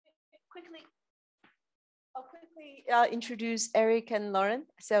I'll quickly introduce Erik and Lauren.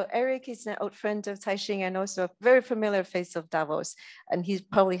 So Erik is an old friend of Taixing and also a very familiar face of Davos. And he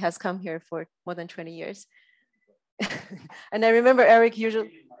probably has come here for more than 20 years. And I remember Erik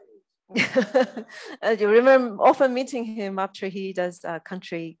usually, you remember often meeting him after he does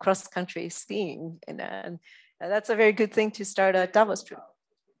cross-country skiing. And that's a very good thing to start a Davos trip.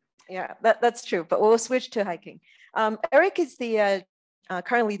 Yeah, that's true, but we'll switch to hiking. Erik is the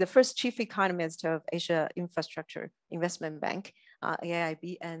currently the first chief economist of Asia Infrastructure Investment Bank,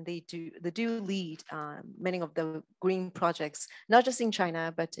 AIIB, and they do lead many of the green projects, not just in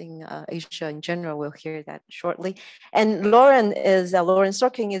China, but in Asia in general. We'll hear that shortly. And Lauren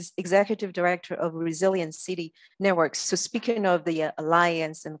Sorkin is executive director of Resilient City Networks. So speaking of the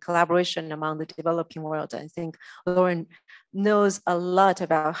alliance and collaboration among the developing world, I think Lauren knows a lot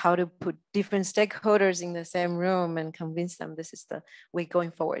about how to put different stakeholders in the same room and convince them this is the way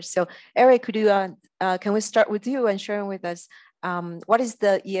going forward. So Erik, could you, can we start with you and sharing with us what is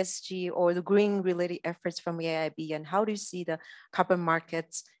the ESG or the green related efforts from AIIB, and how do you see the carbon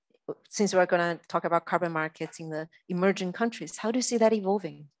markets, since we're going to talk about carbon markets in the emerging countries, how do you see that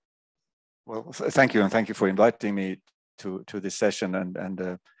evolving? Well, thank you, and thank you for inviting me to this session.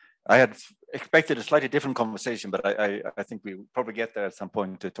 And I had expected a slightly different conversation, but I think we will probably get there at some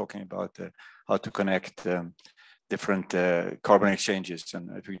point to talking about how to connect different carbon exchanges,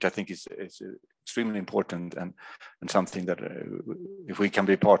 and which I think is extremely important and something that if we can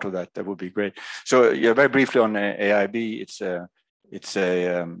be part of that, that would be great. So yeah, very briefly on AIIB, it's a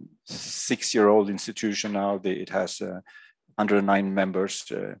 6-year-old institution now. It has 109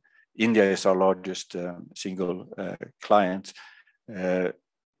 members. India is our largest single client.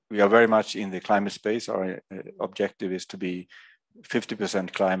 We are very much in the climate space. Our objective is to be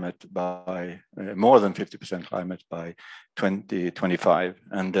 50% climate by more than 50% climate by 2025.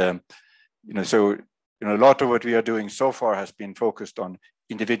 And so a lot of what we are doing so far has been focused on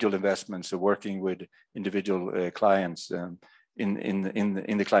individual investments, so working with individual clients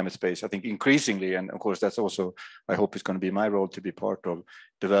in the climate space. I think increasingly, and of course that's also, I hope it's going to be my role to be part of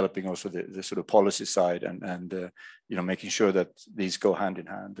developing also the sort of policy side and making sure that these go hand in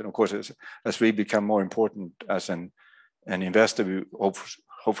hand. And of course, as we become more important as an investor, we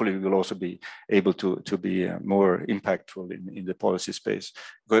hopefully we will also be able to be more impactful in the policy space.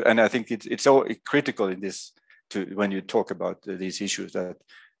 And I think it's so critical in this when you talk about these issues that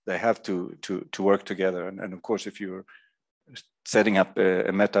they have to work together. And of course, if you're setting up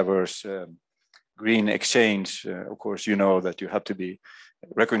a metaverse green exchange, of course, you know that you have to be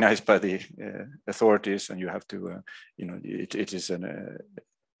recognized by the authorities, and you have to, it is a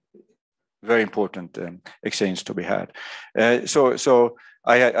very important exchange to be had. So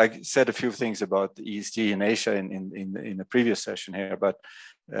I said a few things about ESG in Asia in the previous session here, but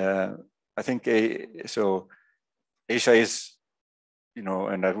I think so Asia is,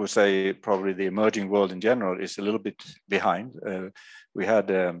 and I would say probably the emerging world in general is a little bit behind. We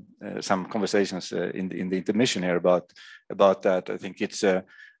had some conversations in the intermission here about that. I think it's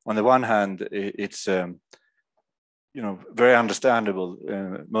on the one hand, it's very understandable.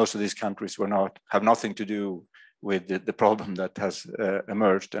 Most of these countries have nothing to do with the problem that has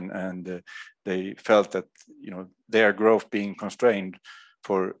emerged, and they felt that their growth being constrained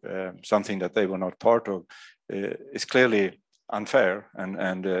for something that they were not part of is clearly unfair,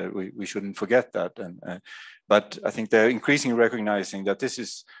 and we shouldn't forget that. But I think they're increasingly recognizing that this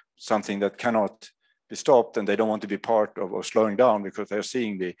is something that cannot be stopped, and they don't want to be part of slowing down, because they're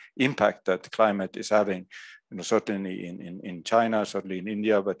seeing the impact that climate is having. Certainly in China, certainly in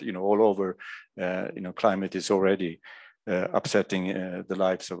India, but all over, climate is already upsetting the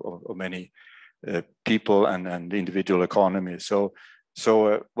lives of many people and the individual economy. So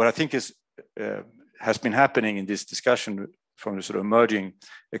what I think has been happening in this discussion from the sort of emerging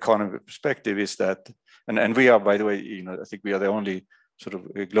economy perspective is that, and we are, by the way, I think we are the only sort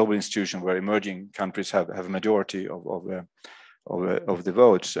of global institution where emerging countries have a majority of the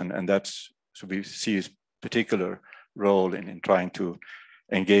votes, and that's, so we see particular role in trying to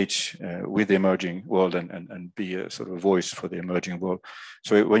engage with the emerging world and be a sort of voice for the emerging world.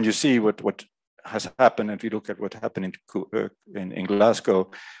 So when you see what has happened, and if you look at what happened in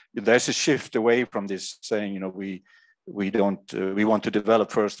Glasgow, there's a shift away from this saying, we want to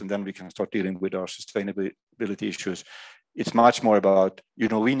develop first and then we can start dealing with our sustainability issues. It's much more about, you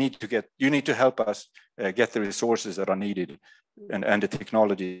need to help us get the resources that are needed and the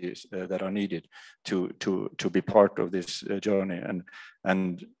technologies that are needed to be part of this journey.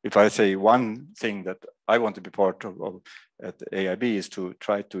 And if I say one thing that I want to be part of at the AIIB is to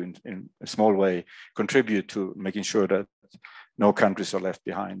try to, in a small way, contribute to making sure that no countries are left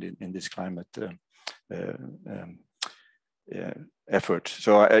behind in this climate effort.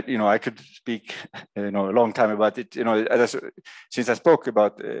 So I could speak a long time about it. Since I spoke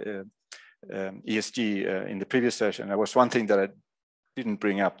about ESG in the previous session, there was one thing that I didn't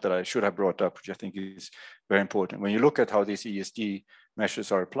bring up that I should have brought up, which I think is very important. When you look at how these ESG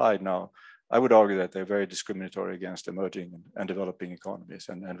measures are applied now, I would argue that they're very discriminatory against emerging and developing economies,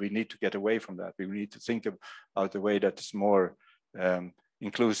 and we need to get away from that. We need to think about the way that is more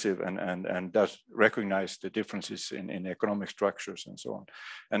inclusive and does recognize the differences in economic structures and so on.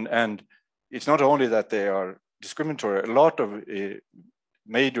 And it's not only that they are discriminatory. A lot of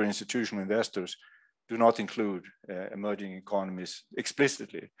major institutional investors do not include emerging economies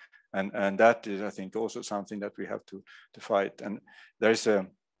explicitly, and that is, I think, also something that we have to fight. And there's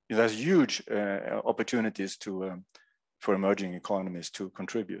huge opportunities for emerging economies to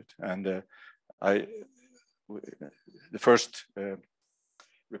contribute. And the first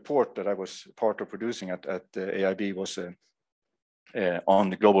report that I was part of producing at AIB was on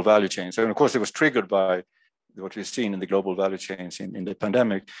the global value chains. And of course, it was triggered by what we've seen in the global value chains in the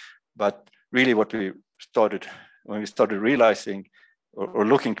pandemic. But really what when we started realizing or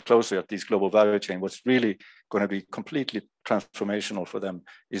looking closely at these global value chains, what's really going to be completely transformational for them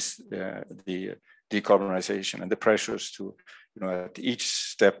is the decarbonization and the pressures to, at each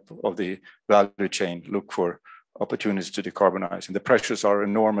step of the value chain, look for opportunities to decarbonize. And the pressures are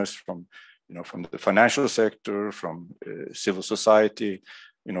enormous from the financial sector, from civil society,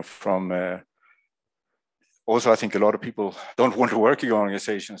 from also, I think a lot of people don't want to work in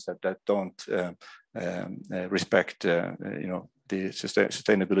organizations that don't respect, the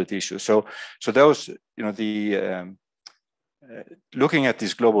sustainability issues. So those, looking at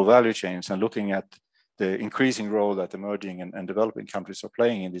these global value chains and looking at the increasing role that emerging and developing countries are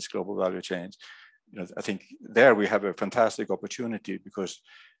playing in these global value chains, I think there we have a fantastic opportunity, because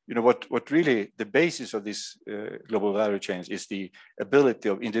what really the basis of this global value chains is the ability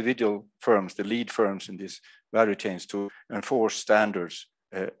of individual firms, the lead firms in these value chains, to enforce standards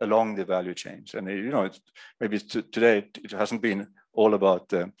along the value chains. And maybe today it hasn't been all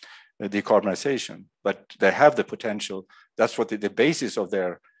about decarbonization, but they have the potential. That's what the basis of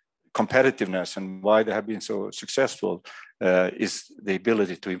their competitiveness and why they have been so successful is the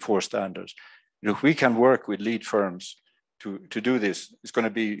ability to enforce standards. If we can work with lead firms to do this, it's going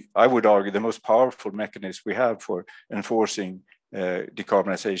to be, I would argue, the most powerful mechanism we have for enforcing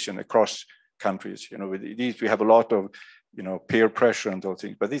decarbonization across countries. With these, we have a lot of peer pressure and those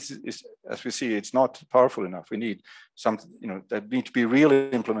things, but this is, as we see, it's not powerful enough. We need something, that need to be real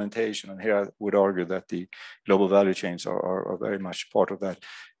implementation. And here I would argue that the global value chains are very much part of that.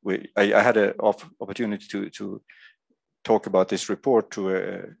 I had an opportunity to talk about this report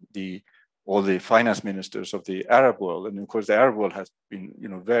to all the finance ministers of the Arab world, and of course the Arab world has been,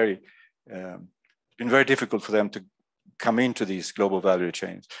 been very difficult for them to come into these global value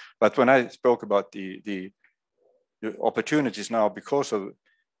chains. But when I spoke about the opportunities now, because of,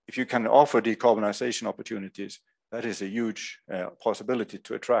 if you can offer decarbonization opportunities, that is a huge possibility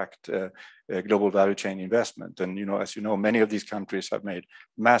to attract global value chain investment. And as you know, many of these countries have made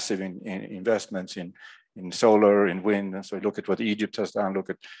massive investments in solar, in wind. And so look at what Egypt has done, look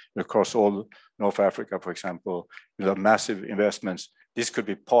at across all North Africa, for example, massive investments. This could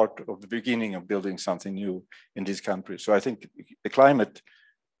be part of the beginning of building something new in these countries. So I think the climate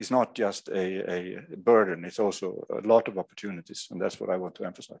is not just a burden, it's also a lot of opportunities. And that's what I want to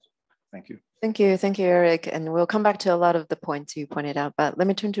emphasize. Thank you. Thank you, Erik. And we'll come back to a lot of the points you pointed out, but let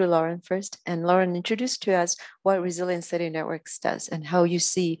me turn to Lauren first. And Lauren, introduce to us what Resilient City Networks does and how you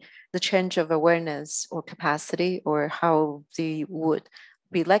see the change of awareness or capacity, or how they would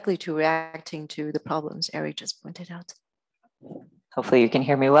be likely to reacting to the problems Erik just pointed out. Hopefully you can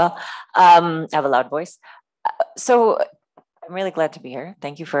hear me well. I have a loud voice. So I'm really glad to be here.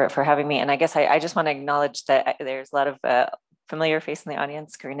 Thank you for having me. And I guess I just want to acknowledge that there's a lot of familiar face in the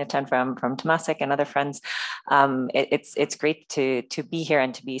audience, Karina Ten from Temasek and other friends. It's great to be here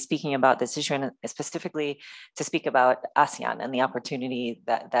and to be speaking about this issue, and specifically to speak about ASEAN and the opportunity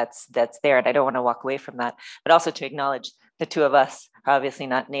that's there. And I don't want to walk away from that, but also to acknowledge the two of us are obviously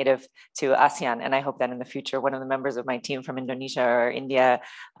not native to ASEAN. And I hope that in the future, one of the members of my team from Indonesia or India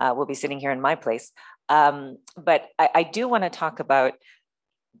will be sitting here in my place. But I do want to talk about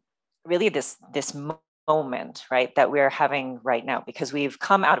really this moment, right, that we're having right now, because we've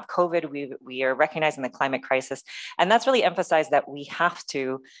come out of COVID, we are recognizing the climate crisis, and that's really emphasized that we have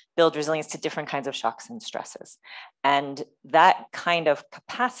to build resilience to different kinds of shocks and stresses. And that kind of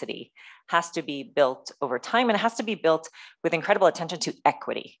capacity has to be built over time, and it has to be built with incredible attention to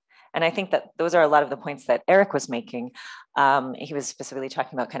equity. And I think that those are a lot of the points that Erik was making. He was specifically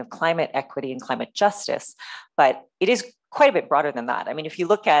talking about kind of climate equity and climate justice, but it is quite a bit broader than that. I mean, if you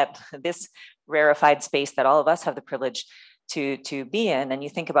look at this rarefied space that all of us have the privilege to be in, and you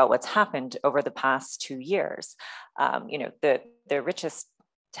think about what's happened over the past 2 years, you know, the richest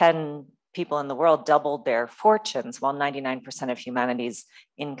 10 people in the world doubled their fortunes while 99% of humanity's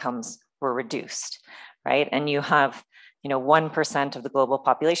incomes were reduced, right? And you have, you know, 1% of the global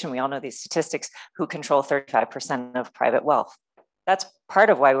population, we all know these statistics, who control 35% of private wealth. That's part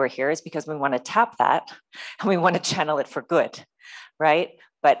of why we're here, is because we want to tap that and we want to channel it for good, right?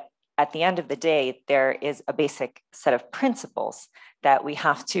 But at the end of the day, there is a basic set of principles that we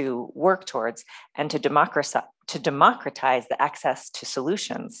have to work towards, and to democratize the access to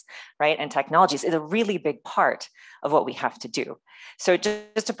solutions, right? And technologies is a really big part of what we have to do. So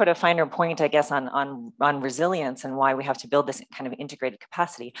just to put a finer point, I guess, on resilience and why we have to build this kind of integrated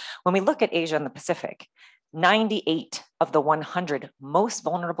capacity, when we look at Asia and the Pacific, 98 of the 100 most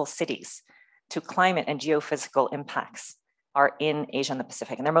vulnerable cities to climate and geophysical impacts are in Asia and the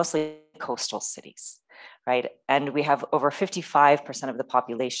Pacific, and they're mostly coastal cities, right? And we have over 55% of the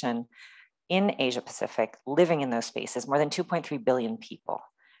population in Asia Pacific living in those spaces, more than 2.3 billion people,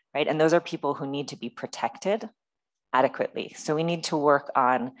 right? And those are people who need to be protected adequately. So we need to work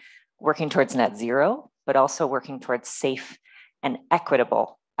on working towards net zero, but also working towards safe and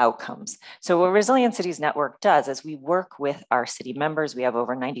equitable outcomes. So what Resilient Cities Network does is we work with our city members. We have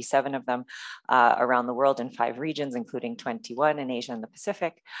over 97 of them around the world in 5 regions, including 21 in Asia and the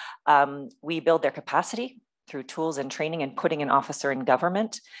Pacific. We build their capacity through tools and training and putting an officer in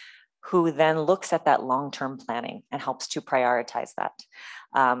government who then looks at that long-term planning and helps to prioritize that.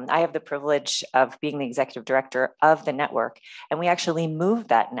 I have the privilege of being the executive director of the network, and we actually moved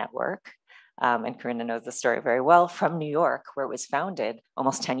that network, and Corinna knows the story very well, from New York, where it was founded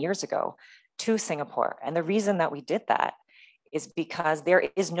almost 10 years ago, to Singapore. And the reason that we did that is because there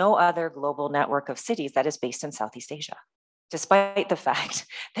is no other global network of cities that is based in Southeast Asia, despite the fact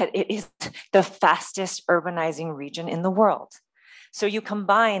that it is the fastest urbanizing region in the world. So you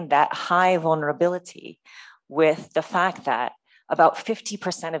combine that high vulnerability with the fact that about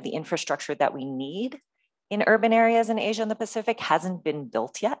 50% of the infrastructure that we need in urban areas in Asia and the Pacific hasn't been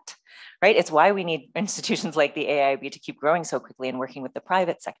built yet, right? It's why we need institutions like the AIIB to keep growing so quickly and working with the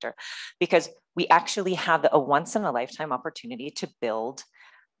private sector, because we actually have a once in a lifetime opportunity to build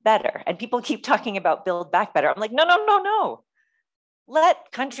better. And people keep talking about build back better. I'm like, no.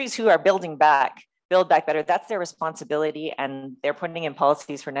 Let countries who are building back build back better. That's their responsibility, and they're putting in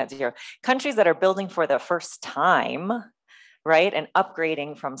policies for net zero. Countries that are building for the first time, right, and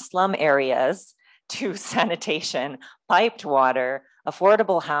upgrading from slum areas to sanitation, piped water,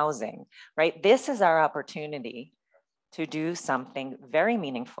 affordable housing, right? This is our opportunity to do something very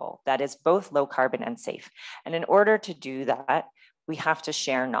meaningful that is both low carbon and safe. And in order to do that, we have to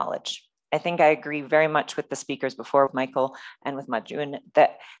share knowledge. I think I agree very much with the speakers before, with Michael and with Majun,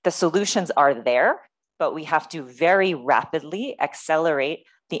 that the solutions are there, but we have to very rapidly accelerate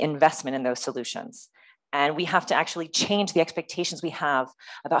the investment in those solutions. And we have to actually change the expectations we have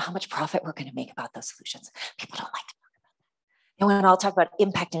about how much profit we're going to make about those solutions. People don't like to talk about that. They want to all talk about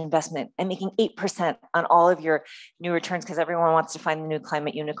impact investment and making 8% on all of your new returns because everyone wants to find the new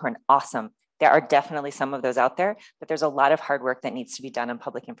climate unicorn. Awesome. There are definitely some of those out there, but there's a lot of hard work that needs to be done in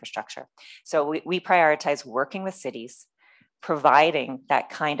public infrastructure. So we prioritize working with cities, providing that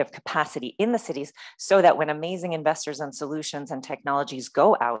kind of capacity in the cities so that when amazing investors and solutions and technologies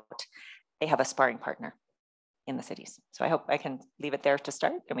go out, they have a sparring partner in the cities. So I hope I can leave it there to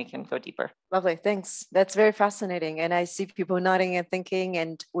start and we can go deeper. Lovely, thanks. That's very fascinating. And I see people nodding and thinking,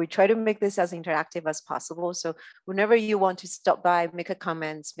 and we try to make this as interactive as possible. So whenever you want to stop by, make a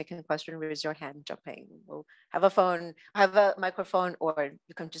comment, make a question, raise your hand, jump in. We'll have a phone, have a microphone, or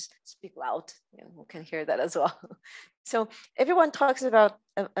you can just speak loud. You know, we can hear that as well. So everyone talks about,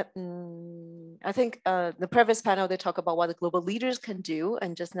 I think the previous panel, they talk about what the global leaders can do.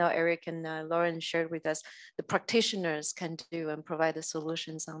 And just now, Erik and Lauren shared with us, the practitioners can do and provide the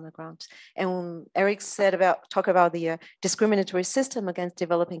solutions on the ground. And Erik talk about the discriminatory system against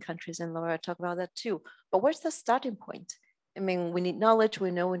developing countries, and Laura talk about that too. But where's the starting point? I mean, we need knowledge, we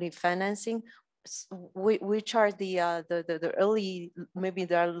know we need financing. Which are the early, maybe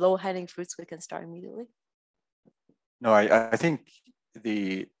there are low-hanging fruits we can start immediately? No, I think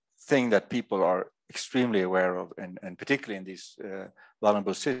the thing that people are extremely aware of, and particularly in these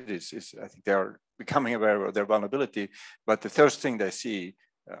vulnerable cities, is I think they are becoming aware of their vulnerability. But the first thing they see,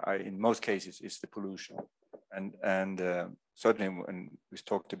 in most cases, is the pollution. And certainly, when we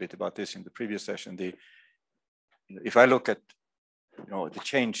talked a bit about this in the previous session, if I look at the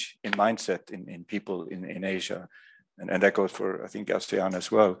change in mindset in people in Asia, and that goes for, I think, ASEAN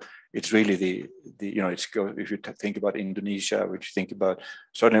as well. It's really if you think about Indonesia, which you think about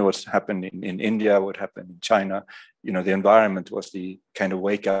certainly what's happened in India, what happened in China, the environment was the kind of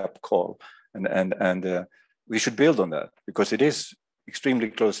wake up call, and we should build on that because it is extremely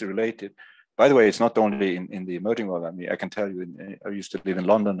closely related. By the way, it's not only in the emerging world. I mean, I can tell you, I used to live in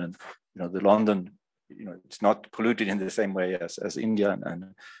London, and the London, it's not polluted in the same way as India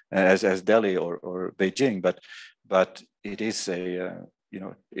and as Delhi or Beijing, but it is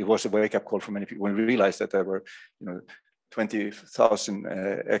it was a wake up call for many people when we realized that there were 20,000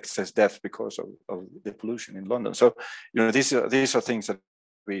 excess deaths because of the pollution in London. So these are things that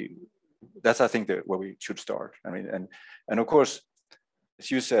that's I think where we should start. I mean, and of course, as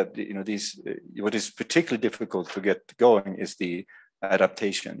you said, what is particularly difficult to get going is the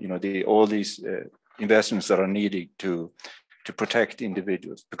adaptation. All these investments that are needed to protect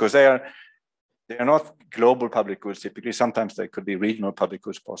individuals, because they are not global public goods typically. Sometimes they could be regional public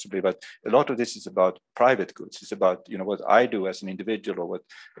goods possibly, but a lot of this is about private goods. It's about what I do as an individual, or what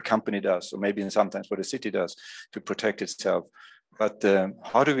a company does, or maybe sometimes what a city does to protect itself. But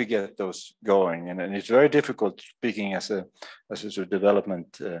how do we get those going? And it's very difficult speaking as a sort of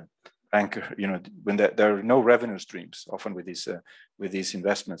development anchor, when there are no revenue streams often with these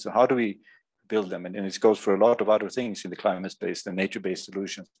investments. So how do we build them? And it goes for a lot of other things in the climate-based and nature-based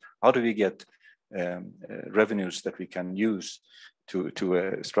solutions. How do we get revenues that we can use to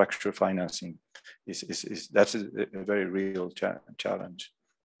structure financing? That's a very real challenge.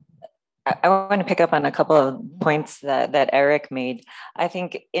 I want to pick up on a couple of points that Erik made. I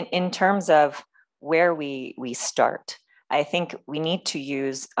think in terms of where we start, I think we need to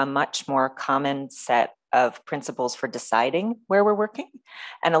use a much more common set of principles for deciding where we're working.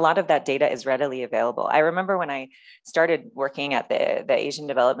 And a lot of that data is readily available. I remember when I started working at the Asian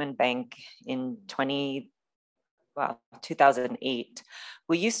Development Bank in 2008,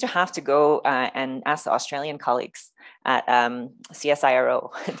 we used to have to go and ask the Australian colleagues at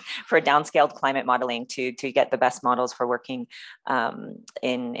CSIRO for downscaled climate modeling to get the best models for working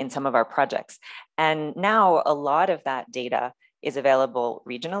in some of our projects. And now a lot of that data is available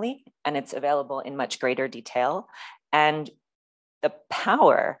regionally, and it's available in much greater detail. And the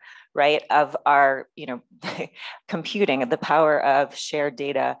power, right, of our computing, the power of shared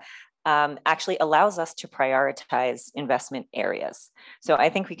data actually allows us to prioritize investment areas. So I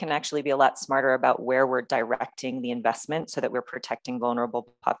think we can actually be a lot smarter about where we're directing the investment so that we're protecting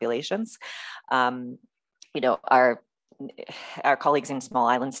vulnerable populations. Our colleagues in small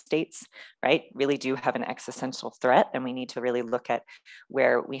island states, right, really do have an existential threat, and we need to really look at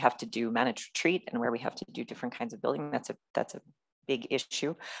where we have to do managed retreat and where we have to do different kinds of building. That's a big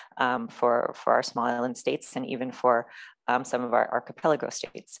issue for our small island states, and even for some of our archipelago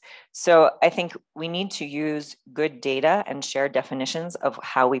states. So I think we need to use good data and share definitions of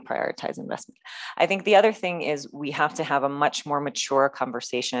how we prioritize investment. I think the other thing is we have to have a much more mature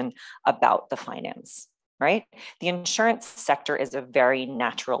conversation about the finance, right? The insurance sector is a very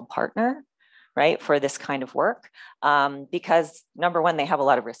natural partner, right, for this kind of work, because number one, they have a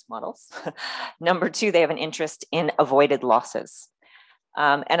lot of risk models. Number two, they have an interest in avoided losses.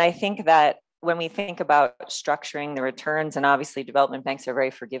 And I think that when we think about structuring the returns, and obviously development banks are very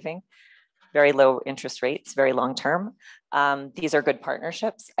forgiving, very low interest rates, very long term. These are good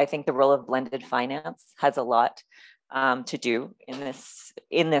partnerships. I think the role of blended finance has a lot to do in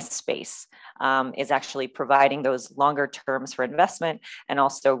this space, is actually providing those longer terms for investment and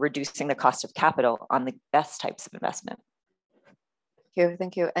also reducing the cost of capital on the best types of investment.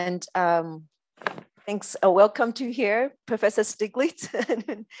 Thank you. And thanks. Welcome to here, Professor Stiglitz.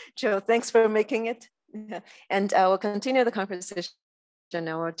 Joe, thanks for making it. And we'll continue the conversation.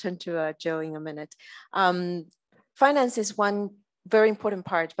 I'll turn to Joe in a minute. Finance is one very important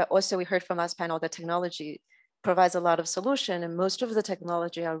part, but also we heard from last panel that technology provides a lot of solution, and most of the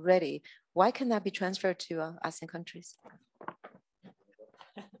technology are ready. Why can that be transferred to ASEAN countries?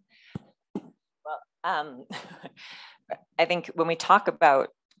 Well, I think when we talk about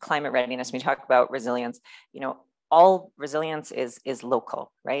climate readiness, we talk about resilience, all resilience is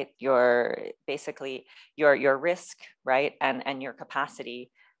local, right? Your risk, right? And your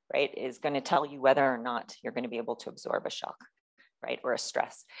capacity, right, is going to tell you whether or not you're going to be able to absorb a shock, right, or a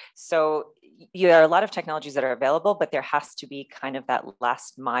stress. So there are a lot of technologies that are available, but there has to be kind of that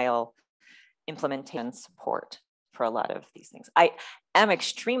last mile implementation support for a lot of these things. I am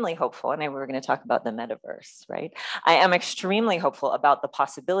extremely hopeful, and we're going to talk about the metaverse, right? I am extremely hopeful about the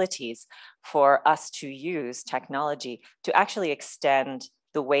possibilities for us to use technology to actually extend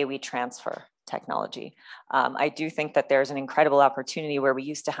the way we transfer technology. I do think that there's an incredible opportunity where we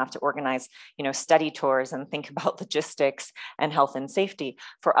used to have to organize, study tours and think about logistics and health and safety,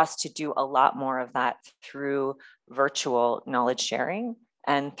 for us to do a lot more of that through virtual knowledge sharing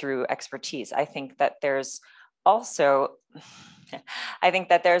and through expertise. I think that there's also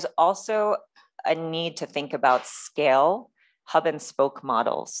a need to think about scale, hub and spoke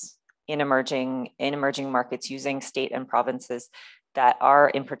models in emerging markets, using state and provinces that are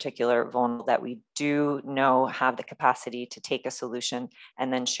in particular vulnerable, that we do know have the capacity to take a solution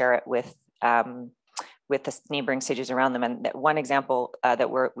and then share it with the neighboring cities around them. And one example that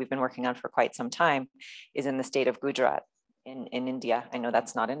we've been working on for quite some time is in the state of Gujarat in India. I know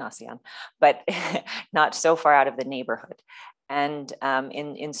that's not in ASEAN, but not so far out of the neighborhood. And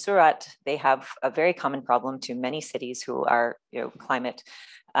in Surat, they have a very common problem to many cities who are climate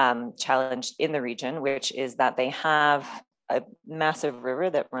challenged in the region, which is that they have a massive river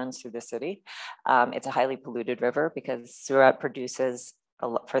that runs through the city. It's a highly polluted river because Surat produces,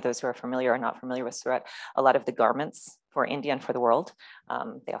 for those who are familiar or not familiar with Surat, a lot of the garments for India and for the world.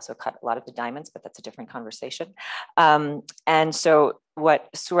 They also cut a lot of the diamonds, but that's a different conversation. And so what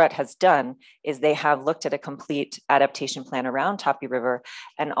Surat has done is they have looked at a complete adaptation plan around Tapi River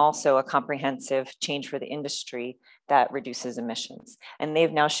and also a comprehensive change for the industry that reduces emissions. And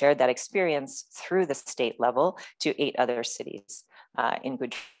they've now shared that experience through the state level to 8 other cities in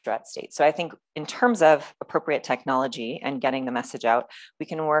Gujarat state. So I think in terms of appropriate technology and getting the message out, we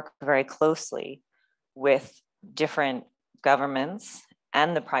can work very closely with different governments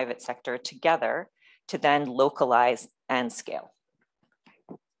and the private sector together to then localize and scale.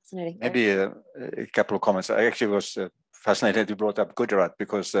 Maybe a couple of comments. I actually was fascinated you brought up Gujarat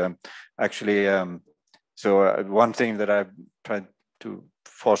because one thing that I've tried to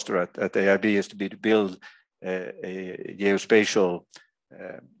foster at AIB is to build a geospatial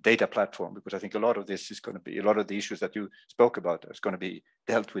data platform, because I think a lot of this is going to be, a lot of the issues that you spoke about is going to be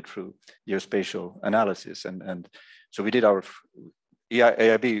dealt with through geospatial analysis. And so we did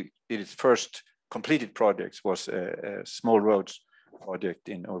AIB did its first completed projects was a small roads project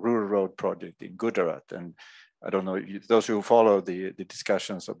or rural road project in Gujarat. And I don't know, those who follow the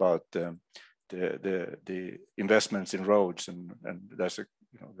discussions about the investments in roads, and there's a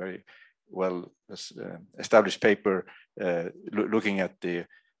very well established paper looking at the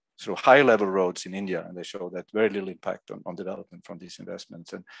sort of high level roads in India, and they show that very little impact on development from these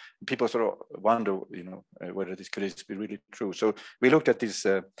investments. And people sort of wonder, whether this could be really true. So we looked at these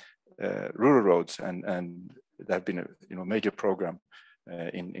rural roads, and there have been a major program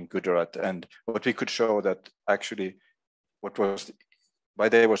in Gujarat. And what we could show that actually why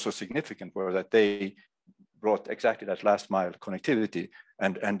they were so significant were that they brought exactly that last mile connectivity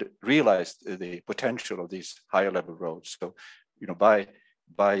and realized the potential of these higher level roads. So, by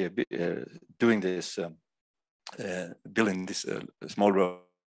doing this, building these small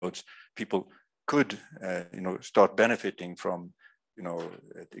roads, people could, start benefiting from,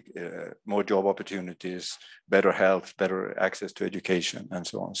 more job opportunities, better health, better access to education, and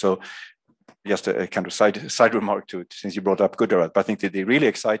so on. So just a kind of side remark to it, since you brought up Gujarat, but I think that the really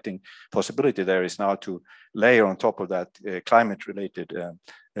exciting possibility there is now to layer on top of that climate-related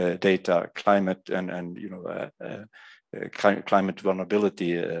data, climate and climate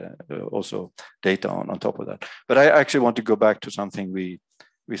vulnerability, also data on top of that. But I actually want to go back to something we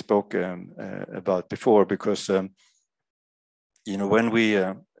spoke about before, because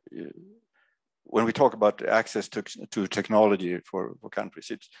when we talk about access to technology for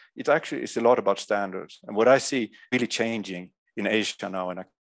countries, it's a lot about standards. And what I see really changing in Asia now, and I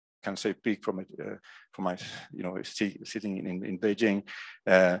can speak from it, from my sitting in Beijing,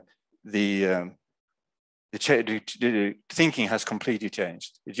 the thinking has completely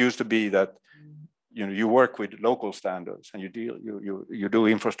changed. It used to be that you work with local standards and you do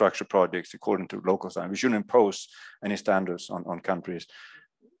infrastructure projects according to local standards. We shouldn't impose any standards on countries.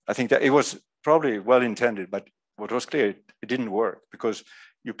 I think that it was probably well intended, but what was clear, it didn't work, because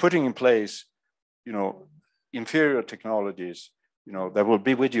you're putting in place, inferior technologies, that will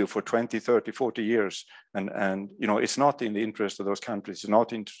be with you for 20, 30, 40 years. And it's not in the interest of those countries. It's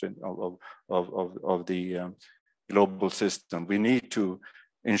not interested of the global system. We need to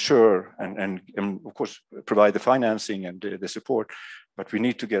ensure and of course provide the financing and the support, but we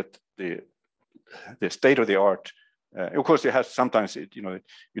need to get the state of the art. Of course, it has sometimes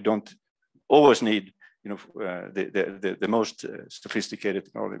you don't always need the most sophisticated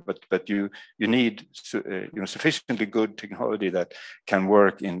technology, but you need sufficiently good technology that can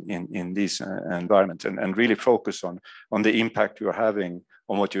work in these environments and really focus on the impact you're having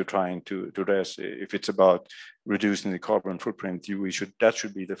on what you're trying to address. If it's about reducing the carbon footprint, that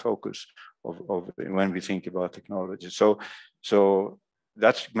should be the focus when we think about technology. So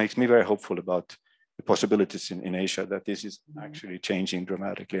that makes me very hopeful about the possibilities in Asia, that this is actually changing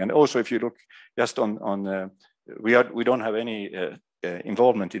dramatically. And also, if you look just on we don't have any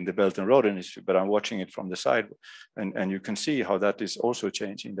involvement in the Belt and Road Initiative, but I'm watching it from the side, and you can see how that is also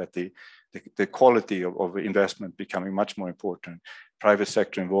changing, that the quality of investment becoming much more important, private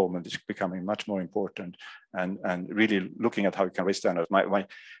sector involvement is becoming much more important, and really looking at how we can raise standards.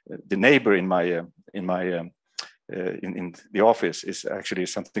 The neighbor in the office is actually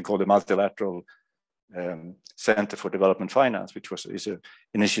something called the Multilateral Center for Development Finance, which is an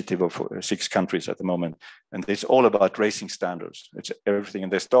initiative of 6 countries at the moment, and it's all about raising standards. It's everything,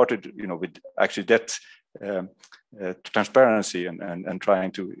 and they started, with actually debt transparency and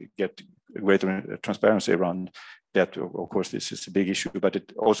trying to get greater transparency around debt. Of course, this is a big issue, but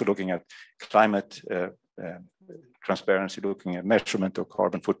it also looking at climate transparency, looking at measurement of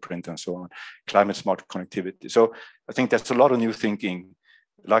carbon footprint and so on, climate smart connectivity. So I think that's a lot of new thinking,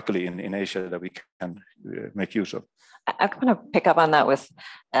 luckily in Asia, that we can make use of. I'm going to pick up on that with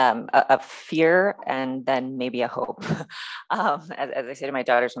a fear and then maybe a hope. As I say to my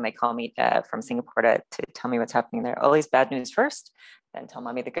daughters when they call me from Singapore to tell me what's happening there, always bad news first, then tell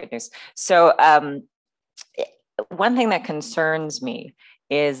mommy the good news. So one thing that concerns me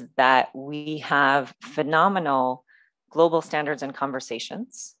is that we have phenomenal global standards and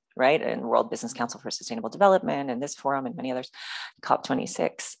conversations, right? And World Business Council for Sustainable Development and this forum and many others,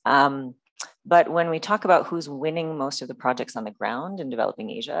 COP26. But when we talk about who's winning most of the projects on the ground in developing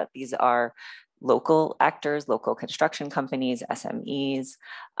Asia, these are local actors, local construction companies, SMEs,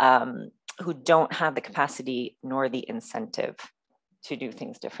 who don't have the capacity nor the incentive to do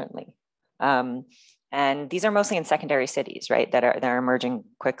things differently. And these are mostly in secondary cities, right, that are emerging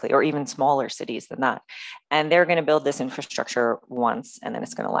quickly, or even smaller cities than that. And they're going to build this infrastructure once, and then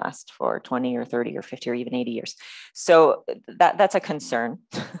it's going to last for 20 or 30 or 50 or even 80 years. So that's a concern.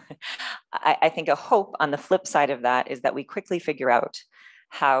 I think a hope on the flip side of that is that we quickly figure out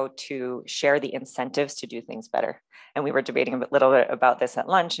how to share the incentives to do things better. And we were debating a little bit about this at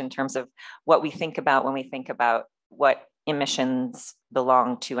lunch in terms of what we think about when we think about what emissions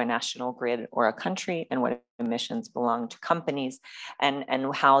belong to a national grid or a country and what emissions belong to companies, and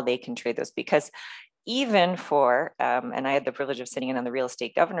how they can trade those. Because even for, and I had the privilege of sitting in on the real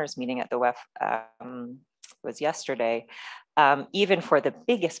estate governors meeting at the WEF, was yesterday, even for the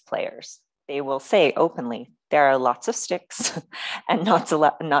biggest players, they will say openly, there are lots of sticks and not a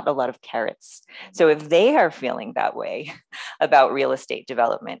lot of carrots. So if they are feeling that way about real estate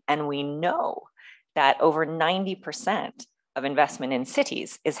development, and we know that over 90% of investment in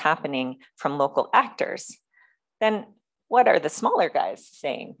cities is happening from local actors, then what are the smaller guys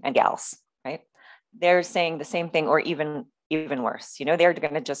saying, and gals, right? They're saying the same thing, or even worse. They're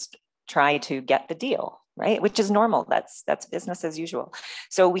going to just try to get the deal, right? Which is normal. That's business as usual.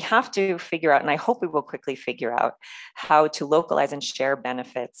 So we have to figure out, and I hope we will quickly figure out, how to localize and share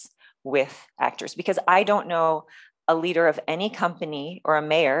benefits with actors, because I don't know a leader of any company or a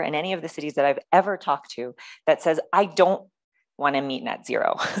mayor in any of the cities that I've ever talked to that says, I don't want to meet net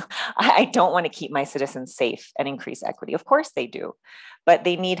zero. I don't want to keep my citizens safe and increase equity. Of course they do, but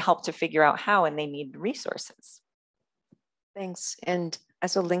they need help to figure out how, and they need resources. Thanks. And I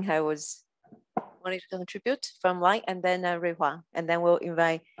saw Ling Hai was wanting to contribute from Light, and then Rui Hua, and then we'll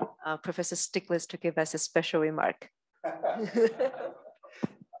invite Professor Stiglitz to give us a special remark.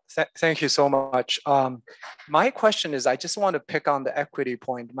 Thank you so much. My question is, I just want to pick on the equity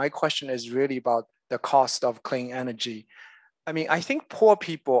point. My question is really about the cost of clean energy. I mean, I think poor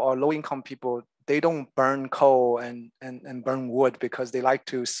people or low-income people, they don't burn coal and burn wood because they like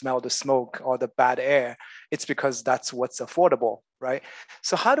to smell the smoke or the bad air. It's because that's what's affordable, right?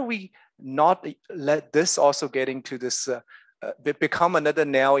 So how do we not let this also get into this, become another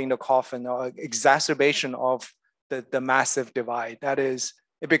nail in the coffin, or exacerbation of the massive divide? That is,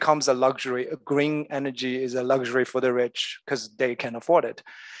 it becomes a luxury. Green energy is a luxury for the rich because they can afford it.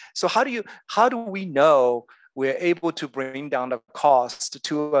 So how do we know we're able to bring down the cost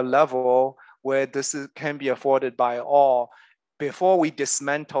to a level where this can be afforded by all before we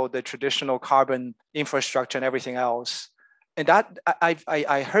dismantle the traditional carbon infrastructure and everything else? And that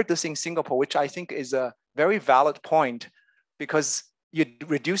I heard this in Singapore, which I think is a very valid point, because you're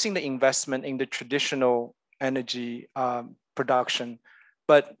reducing the investment in the traditional energy production,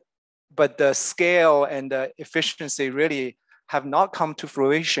 but the scale and the efficiency really have not come to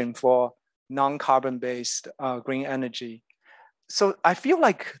fruition for non-carbon based green energy. So I feel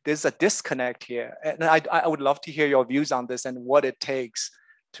like there's a disconnect here, and I would love to hear your views on this and what it takes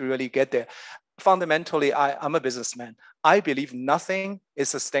to really get there. fundamentally, I'm a businessman. I believe nothing is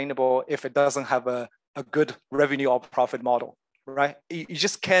sustainable if it doesn't have a good revenue or profit model, right? You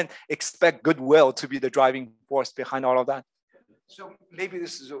just can't expect goodwill to be the driving force behind all of that. So maybe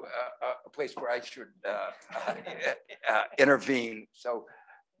this is a place where I should intervene. So,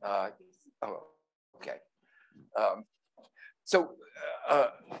 oh, okay.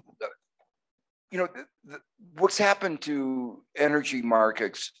 You know, what's happened to energy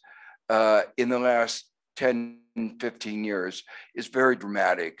markets in the last 10, 15 years is very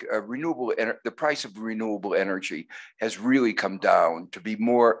dramatic. The price of renewable energy has really come down to be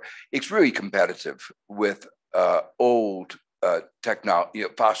more, it's really competitive with old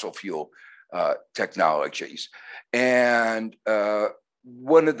fossil fuel technologies. And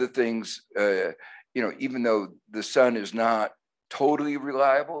one of the things, you know, even though the sun is not totally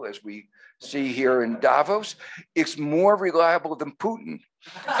reliable, as we see here in Davos, it's more reliable than Putin.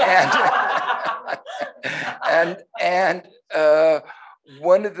 And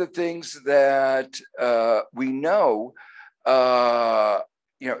one of the things that we know,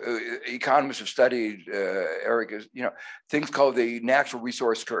 you know, economists have studied, Erik, is, you know, things called the natural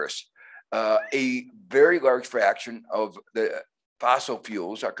resource curse. A very large fraction of the fossil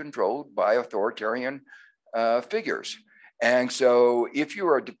fuels are controlled by authoritarian figures. And so if you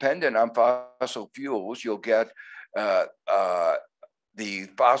are dependent on fossil fuels, you'll get the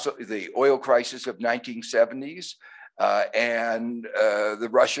oil crisis of 1970s and the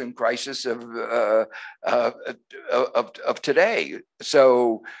Russian crisis of today.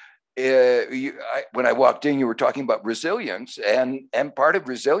 So when I walked in, you were talking about resilience, and part of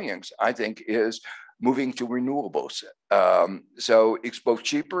resilience, I think, is moving to renewables. So it's both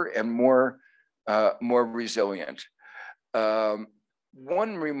cheaper and more resilient.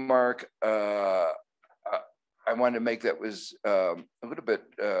 One remark I wanted to make that was a little bit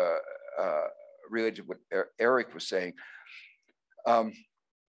related to what Erik was saying.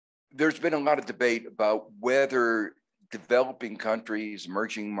 There's been a lot of debate about whether developing countries,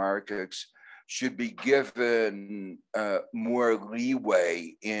 emerging markets, should be given more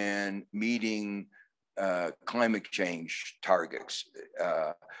leeway in meeting climate change targets.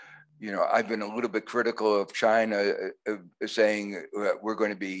 You know, I've been a little bit critical of China saying we're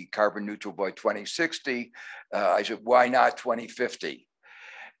going to be carbon neutral by 2060. I said, why not 2050?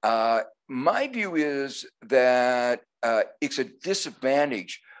 My view is that it's a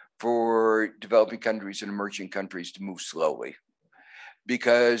disadvantage for developing countries and emerging countries to move slowly,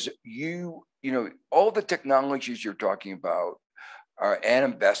 because you know, all the technologies you're talking about and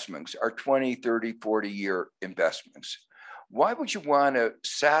investments are 20, 30, 40-year investments. Why would you want to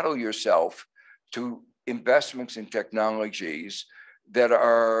saddle yourself to investments in technologies that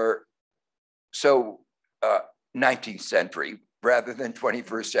are so 19th century rather than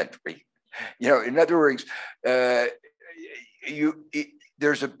 21st century? You know, in other words, there's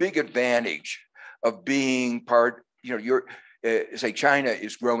a big advantage of being part, you know, say China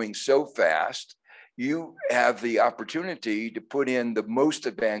is growing so fast, you have the opportunity to put in the most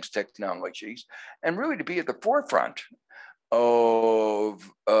advanced technologies and really to be at the forefront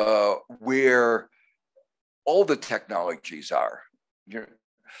of where all the technologies are.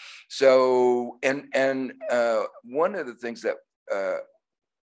 So, and one of the things that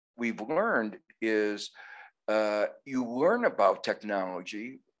we've learned is you learn about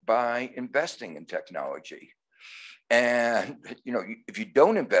technology by investing in technology. And, you know, if you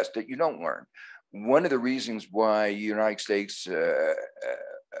don't invest it, you don't learn. One of the reasons why the United States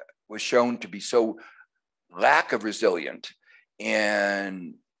was shown to be so lack of resilient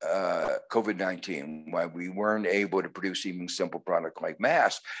in COVID-19, why we weren't able to produce even simple product like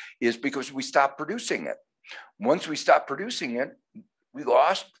masks, is because we stopped producing it. Once we stopped producing it, we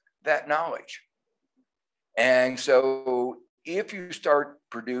lost that knowledge. And so if you start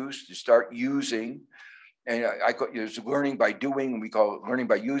you start using, and I call it learning by doing, we call it learning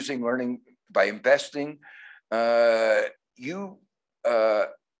by using, learning by investing, you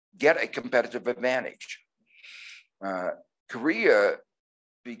get a competitive advantage. Korea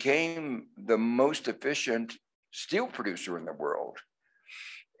became the most efficient steel producer in the world.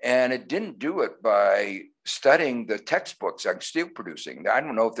 And it didn't do it by studying the textbooks on steel producing. I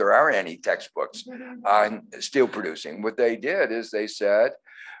don't know if there are any textbooks on steel producing. What they did is they said,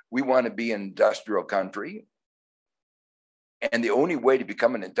 we want to be an industrial country. And the only way to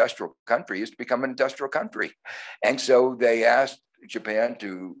become an industrial country is to become an industrial country. And so they asked Japan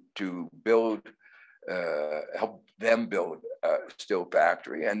to build, help them build a steel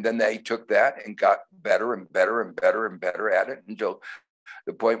factory. And then they took that and got better and better and better and better at it until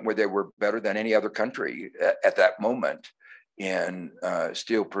the point where they were better than any other country at that moment in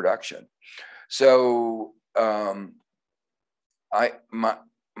steel production. So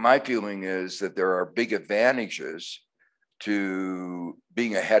my feeling is that there are big advantages to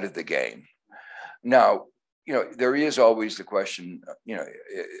being ahead of the game. Now, there is always the question,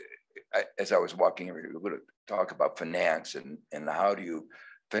 as I was walking here, we would talk about finance and how do you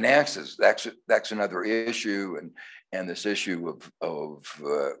finance this? That's another issue, and this issue of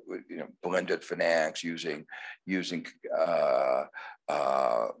blended finance using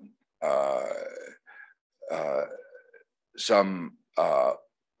some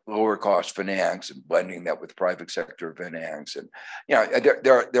lower cost finance and blending that with private sector finance, and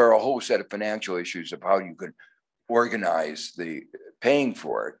there are a whole set of financial issues of how you can organize the paying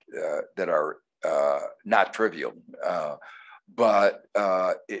for it that are not trivial. But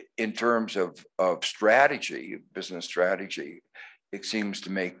in terms of strategy, business strategy, it seems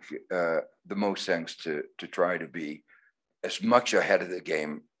to make the most sense to try to be as much ahead of the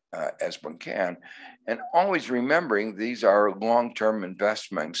game as one can. And always remembering these are long-term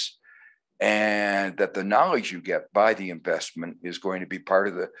investments, and that the knowledge you get by the investment is going to be part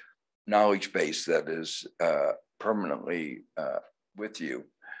of the knowledge base that is permanently with you.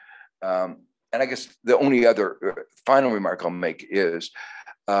 And I guess the only other final remark I'll make is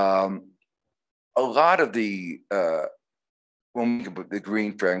a lot of the, when we talk about the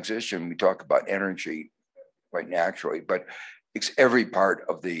green transition, we talk about energy quite naturally, but it's every part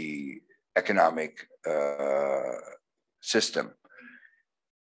of the economic system.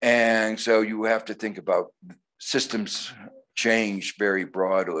 And so you have to think about systems change very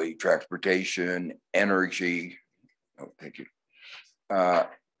broadly: transportation, energy. Oh, thank you. I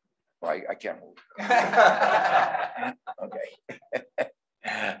can't move. Okay.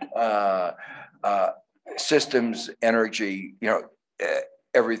 Systems, energy,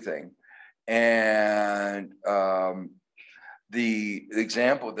 everything. And the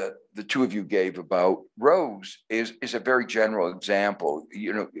example that the two of you gave about roads is a very general example.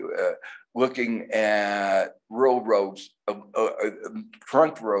 Looking at rural roads,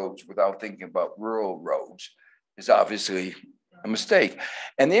 trunk roads without thinking about rural roads is obviously a mistake.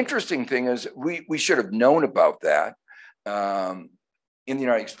 And the interesting thing is we should have known about that. In the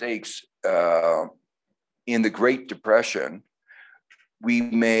United States, in the Great Depression, we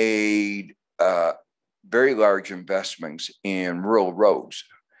made very large investments in rural roads,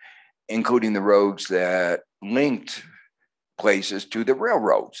 including the roads that linked places to the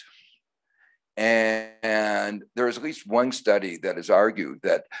railroads. And there is at least one study that has argued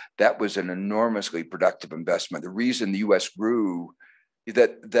that that was an enormously productive investment. The reason the US grew is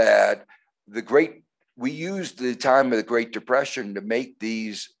that we used the time of the Great Depression to make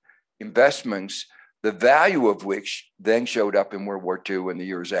these investments, the value of which then showed up in World War II and the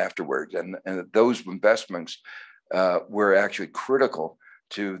years afterwards. And those investments were actually critical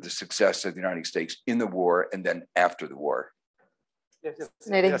to the success of the United States in the war and then after the war.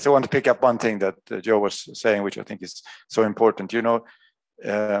 Yes, I want to pick up one thing that Joe was saying, which I think is so important. So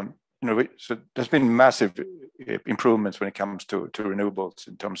there's been massive improvements when it comes to renewables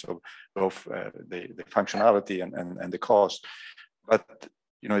in terms of the functionality and the cost. But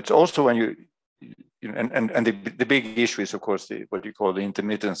it's also when the big issue is, of course, what you call the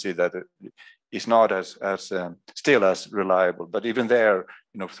intermittency, that is not as still as reliable. But even there,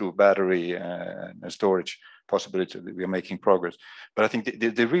 through battery and storage possibility, we are making progress. But I think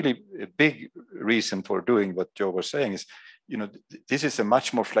the really big reason for doing what Joe was saying is, this is a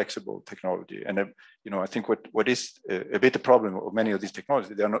much more flexible technology. And I think what is a bit the problem of many of these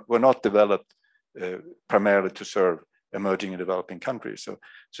technologies, were not developed primarily to serve emerging and developing countries.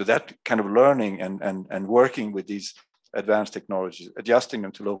 So that kind of learning and working with these advanced technologies, adjusting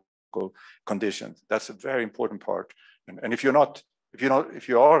them to local conditions, that's a very important part. And if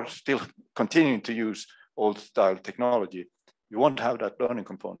you are still continuing to use old style technology, you won't have that learning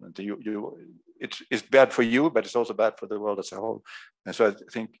component. It's bad for you, but it's also bad for the world as a whole. And so I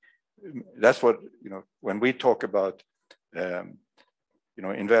think that's what, when we talk about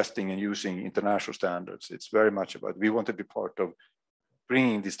investing and using international standards, it's very much about, we want to be part of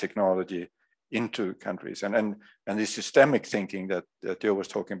bringing this technology into countries, and the systemic thinking that Joe was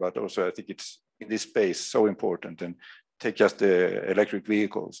talking about also. I think it's in this space so important. And take just the electric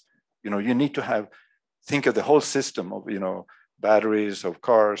vehicles. You need to think of the whole system of batteries of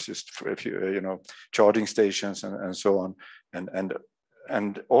cars, if charging stations and so on,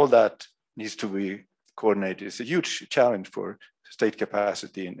 and all that needs to be coordinated. It's a huge challenge for state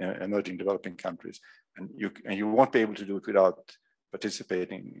capacity in emerging developing countries, and you won't be able to do it without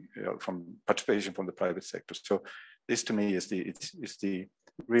participation from the private sector. So this, to me, is the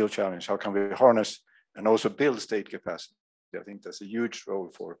real challenge. How can we harness and also build state capacity? I think there's a huge role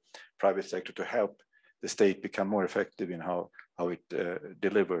for private sector to help the state become more effective in how it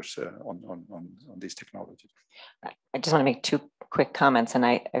delivers on these technologies. I just want to make 2 quick comments, and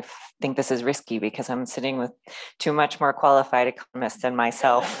I think this is risky because I'm sitting with 2 much more qualified economists than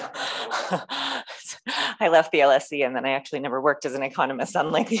myself. I left the LSE and then I actually never worked as an economist,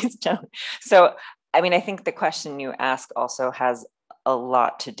 unlike these gentlemen. So, I mean, I think the question you ask also has a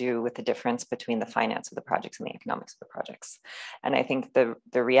lot to do with the difference between the finance of the projects and the economics of the projects. And I think the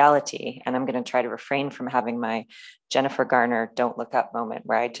reality, and I'm going to try to refrain from having my Jennifer Garner don't look up moment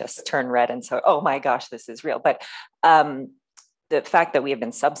where I just turn red and say, oh my gosh, this is real. But the fact that we have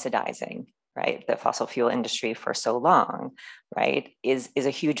been subsidizing, right, the fossil fuel industry for so long, right, is a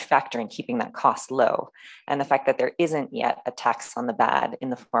huge factor in keeping that cost low. And the fact that there isn't yet a tax on the bad in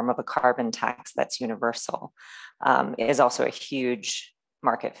the form of a carbon tax that's universal is also a huge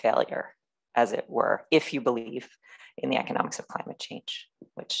market failure, as it were, if you believe in the economics of climate change,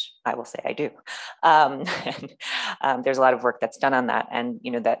 which I will say I do. There's a lot of work that's done on that, and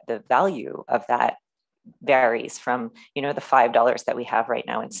that the value of that varies from the $5 that we have right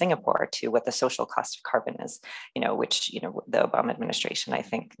now in Singapore to what the social cost of carbon is, which the Obama administration, I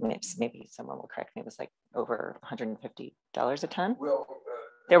think maybe someone will correct me, was like over $150 a ton. Well,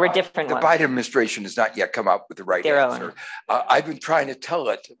 there were different ones. The Biden administration has not yet come up with the right answer. I've been trying to tell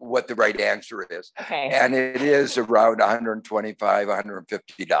it what the right answer is. Okay. And it is around $125,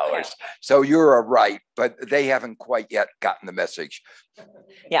 $150. Okay. So you're right, but they haven't quite yet gotten the message.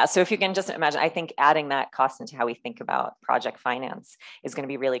 Yeah, so if you can just imagine, I think adding that cost into how we think about project finance is going to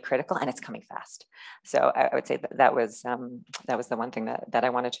be really critical, and it's coming fast. So I would say that was the one thing that I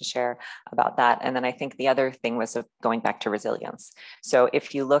wanted to share about that. And then I think the other thing was going back to resilience. So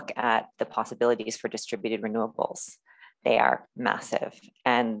if you look at the possibilities for distributed renewables, they are massive.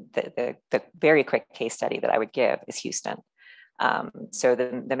 And the very quick case study that I would give is Houston. So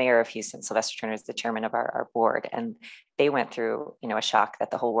the mayor of Houston, Sylvester Turner, is the chairman of our board, and they went through a shock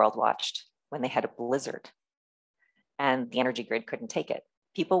that the whole world watched when they had a blizzard and the energy grid couldn't take it.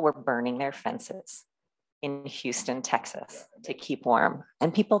 People were burning their fences in Houston, Texas to keep warm,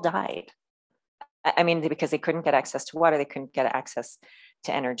 and people died. I mean, because they couldn't get access to water, they couldn't get access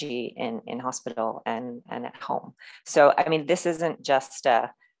to energy in hospital and at home. So, I mean, this isn't just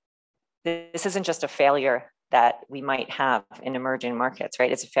a failure that we might have in emerging markets,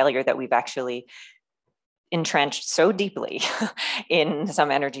 right? It's a failure that we've actually entrenched so deeply in some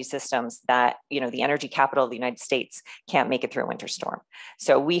energy systems that the energy capital of the United States can't make it through a winter storm.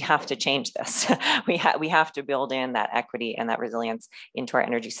 So we have to change this. we have to build in that equity and that resilience into our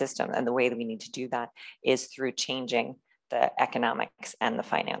energy system. And the way that we need to do that is through changing the economics and the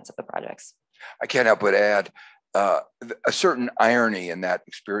finance of the projects. I can't help but add a certain irony in that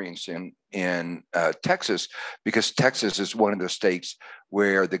experience in Texas, because Texas is one of the states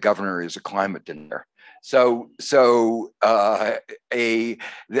where the governor is a climate denier. So they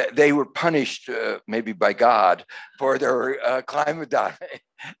were punished maybe by God for their climate denial.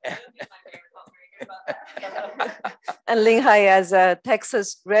 And Ling Hai, as a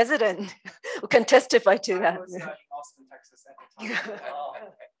Texas resident, who can testify to that. I was in Austin, Texas at the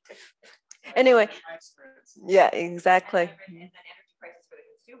time. Anyway, yeah, exactly. And then energy prices for the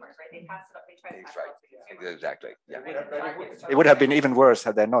consumers, right? They pass it up. They try to pass it up to consumers. Exactly. Yeah. It would have been even worse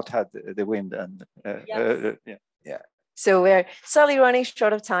had they not had the wind and yeah. So we're slowly running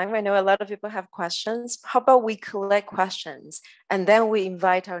short of time. I know a lot of people have questions. How about we collect questions and then we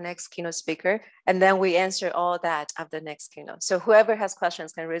invite our next keynote speaker, and then we answer all that after the next keynote. So whoever has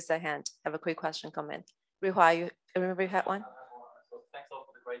questions can raise their hand. Have a quick question, comment. Rihua, you remember you had one? So thanks all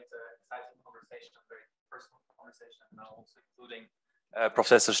for the great, exciting conversation, very personal conversation, and now also including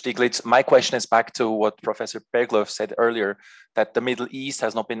Professor Stiglitz. My question is back to what Professor Berglof said earlier, that the Middle East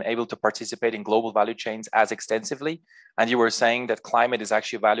has not been able to participate in global value chains as extensively. And you were saying that climate is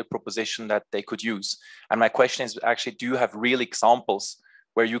actually a value proposition that they could use. And my question is actually, do you have real examples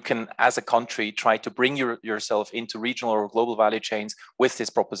where you can, as a country, try to bring yourself into regional or global value chains with this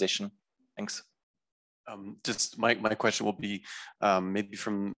proposition? Thanks. Just my question will be maybe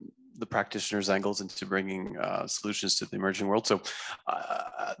from the practitioners' angles into bringing solutions to the emerging world. So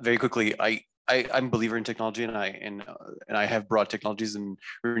very quickly, I'm a believer in technology, and I have brought technologies and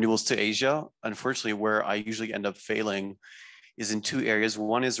renewables to Asia. Unfortunately, where I usually end up failing is in 2 areas.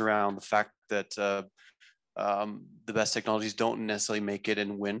 One is around the fact that the best technologies don't necessarily make it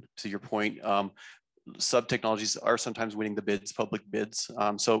and win. To your point, sub-technologies are sometimes winning the bids, public bids.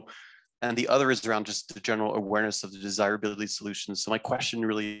 And the other is around just the general awareness of the desirability solutions. So my question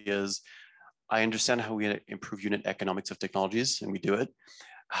really is, I understand how we improve unit economics of technologies, and we do it.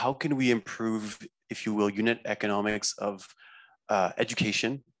 how can we improve, if you will, unit economics of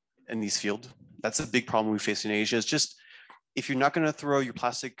education in these fields? That's a big problem we face in Asia. It's just, if you're not going to throw your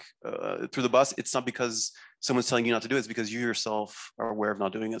plastic through the bus, it's not because someone's telling you not to do it, it's because you yourself are aware of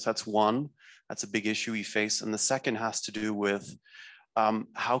not doing it. So that's one, that's a big issue we face. And the second has to do with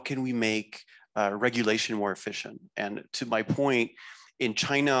how can we make regulation more efficient? And to my point, in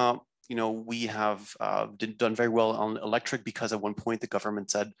China, we have done very well on electric because at one point the government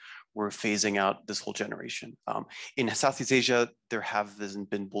said we're phasing out this whole generation. In Southeast Asia, there haven't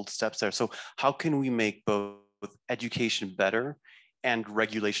been bold steps there. So how can we make both education better and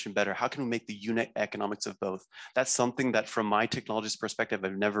regulation better? How can we make the unit economics of both? That's something that from my technologist perspective,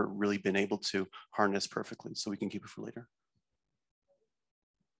 I've never really been able to harness perfectly. So we can keep it for later.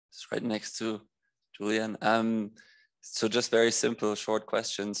 It's right next to Julian. So just very simple, short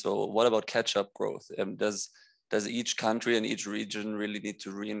question. So what about catch-up growth? Does each country and each region really need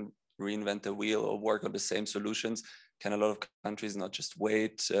to reinvent the wheel or work on the same solutions? Can a lot of countries not just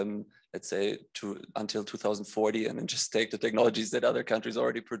wait, let's say, until 2040 and then just take the technologies that other countries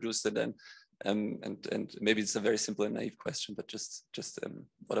already produced and then, and maybe it's a very simple and naive question, but just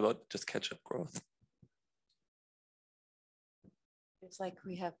what about just catch-up growth? It's like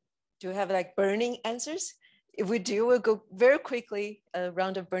do we have like burning answers? If we do, we'll go very quickly a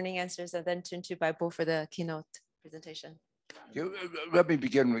round of burning answers and then turn to Bible for the keynote presentation. Let me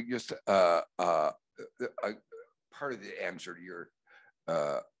begin with just part of the answer to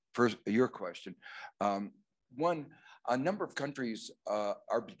your question. One, a number of countries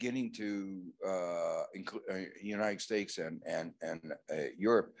are beginning to, include United States and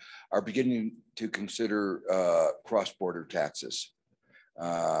Europe, are beginning to consider cross-border taxes.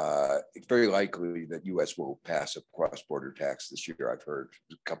 It's very likely that U.S. will pass a cross-border tax this year. I've heard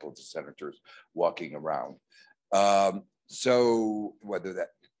a couple of the senators walking around. So whether that,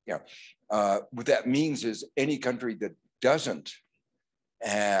 what that means is any country that doesn't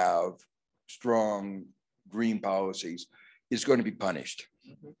have strong green policies is going to be punished.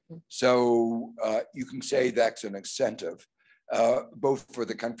 So you can say that's an incentive, both for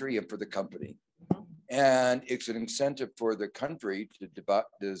the country and for the company. And it's an incentive for the country to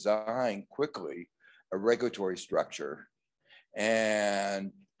design quickly a regulatory structure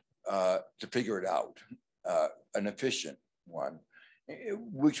and to figure it out, an efficient one,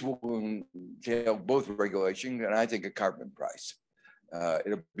 which will entail both regulation and I think a carbon price.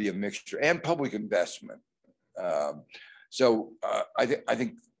 It'll be a mixture and public investment. So I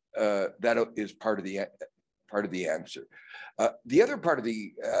think that is part of the answer. The other part of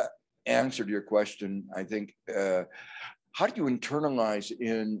the answer to your question, I think, how do you internalize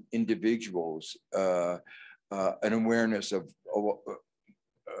in individuals an awareness of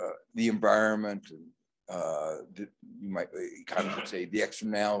the environment, you might kind of say the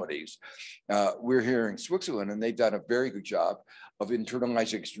externalities. We're here in Switzerland and they've done a very good job of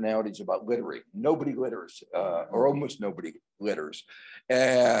internalizing externalities about littering. Nobody litters, or almost nobody litters.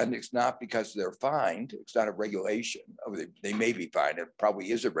 And it's not because they're fined, it's not a regulation. They may be fined, it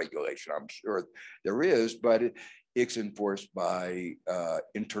probably is a regulation, I'm sure there is, but it's enforced by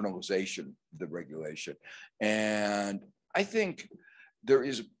internalization of the regulation. And I think there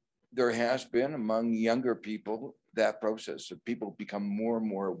has been among younger people that process of people become more and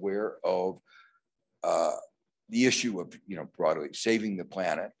more aware of the issue of, broadly saving the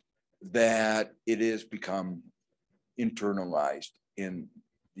planet, that it has become internalized in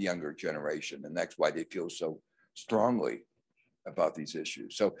the younger generation. And that's why they feel so strongly about these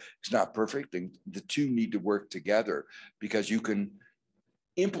issues. So it's not perfect. And the two need to work together because you can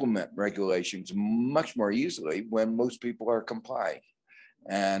implement regulations much more easily when most people are complying.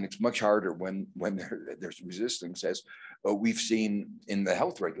 And it's much harder when there's resistance, as we've seen in the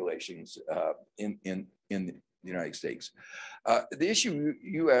health regulations in the United States. The issue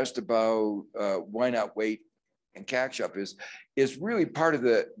you asked about why not wait and catch up is really part of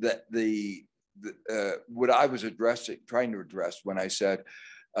the what I was trying to address when I said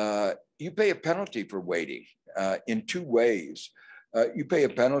you pay a penalty for waiting in two ways. You pay a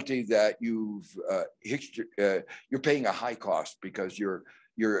penalty that you're paying a high cost because you're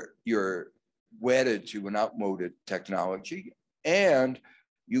wedded to an outmoded technology, and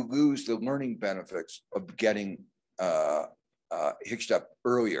you lose the learning benefits of getting hitched up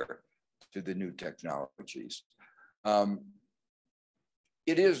earlier to the new technologies.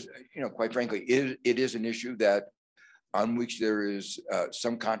 It is, quite frankly, it is an issue on which there is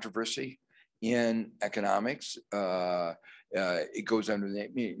some controversy in economics. It goes under the,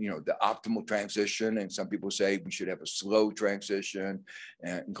 the optimal transition, and some people say we should have a slow transition,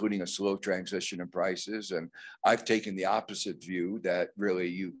 including a slow transition in prices. And I've taken the opposite view, that really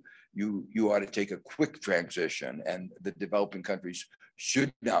you ought to take a quick transition, and the developing countries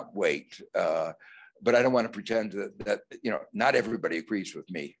should not wait. But I don't want to pretend that not everybody agrees with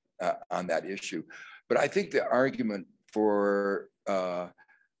me on that issue. But I think the argument for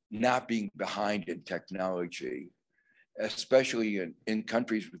not being behind in technology, especially in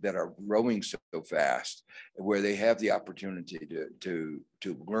countries that are growing so fast, where they have the opportunity to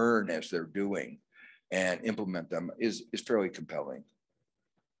learn as they're doing and implement them, is fairly compelling.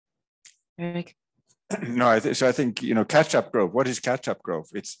 Erik? No, so I think, catch-up growth. What is catch-up growth?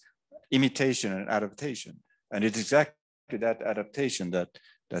 It's imitation and adaptation. And it's exactly that adaptation that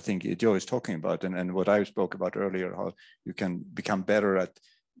I think Joe is talking about, and what I spoke about earlier, how you can become better at,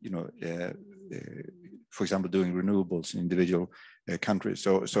 for example, doing renewables in individual countries.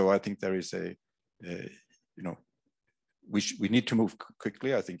 So I think there is we need to move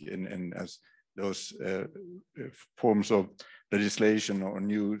quickly, I think, and as those forms of legislation or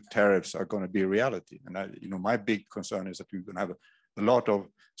new tariffs are going to be a reality. And my big concern is that we're going to have a lot of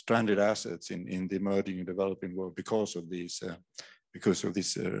stranded assets in the emerging and developing world because of these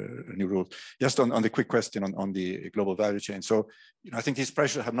new rules. Just on the quick question on the global value chain. So I think these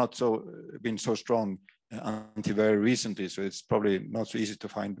pressures have not been so strong until very recently. So it's probably not so easy to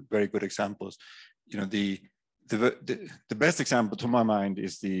find very good examples. The best example to my mind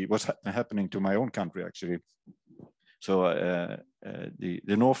is what's happening to my own country, actually. So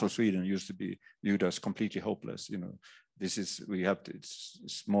the north of Sweden used to be viewed as completely hopeless. It's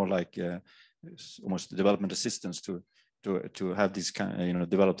more like it's almost development assistance to have this kind,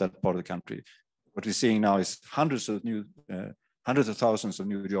 develop that part of the country. What we're seeing now is hundreds of thousands of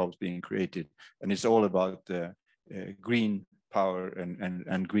new jobs being created, and it's all about green power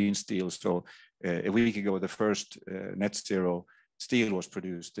and green steel. So a week ago, the first net zero steel was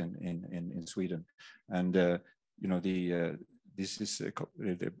produced in Sweden, and this is a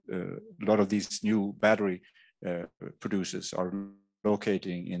lot of these new battery producers are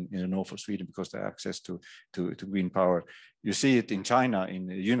locating in the north of Sweden because they have access to green power. You see it in China, in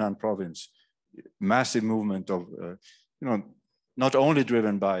the Yunnan province, massive movement of, not only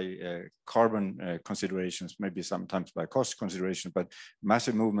driven by carbon considerations, maybe sometimes by cost considerations, but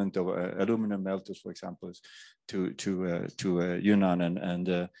massive movement of aluminum melters, for example, to Yunnan.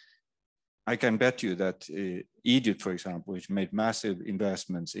 And I can bet you that Egypt, for example, which made massive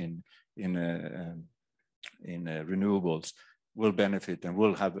investments in renewables, will benefit and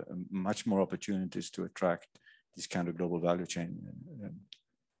will have much more opportunities to attract this kind of global value chain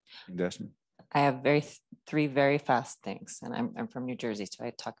investment. I have three very fast things, and I'm from New Jersey, so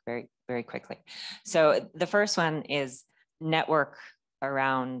I talk very, very quickly. So the first one is network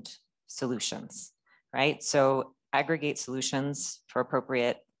around solutions, right? So aggregate solutions for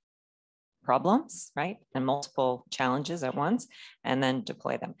appropriate problems, right? And multiple challenges at once, and then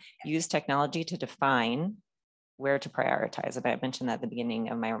deploy them. Use technology to define where to prioritize. And I mentioned that at the beginning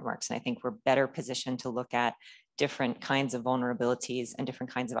of my remarks, and I think we're better positioned to look at different kinds of vulnerabilities and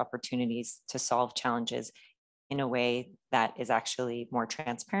different kinds of opportunities to solve challenges in a way that is actually more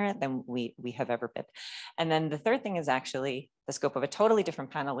transparent than we have ever been. And then the third thing is actually the scope of a totally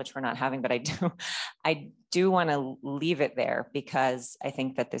different panel, which we're not having, but I do want to leave it there because I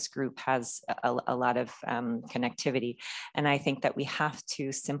think that this group has a lot of connectivity. And I think that we have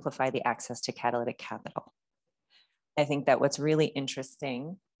to simplify the access to catalytic capital. I think that what's really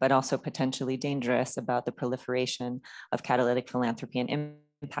interesting, but also potentially dangerous about the proliferation of catalytic philanthropy and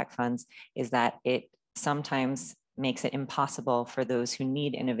impact funds is that it sometimes makes it impossible for those who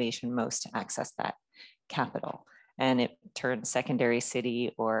need innovation most to access that capital. And it turns secondary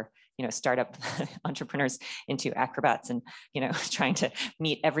city or startup entrepreneurs into acrobats and trying to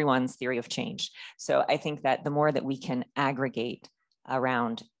meet everyone's theory of change. So I think that the more that we can aggregate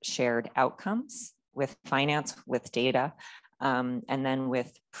around shared outcomes with finance, with data, and then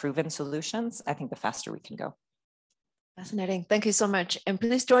with proven solutions, I think the faster we can go. Fascinating. Thank you so much. And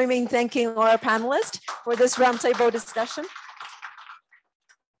please join me in thanking all our panelists for this roundtable discussion.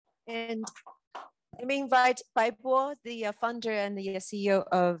 And let me invite Bai Bo, the founder and the CEO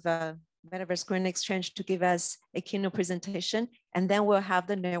of Metaverse Green Exchange, to give us a keynote presentation, and then we'll have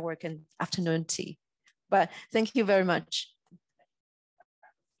the network and afternoon tea. But thank you very much.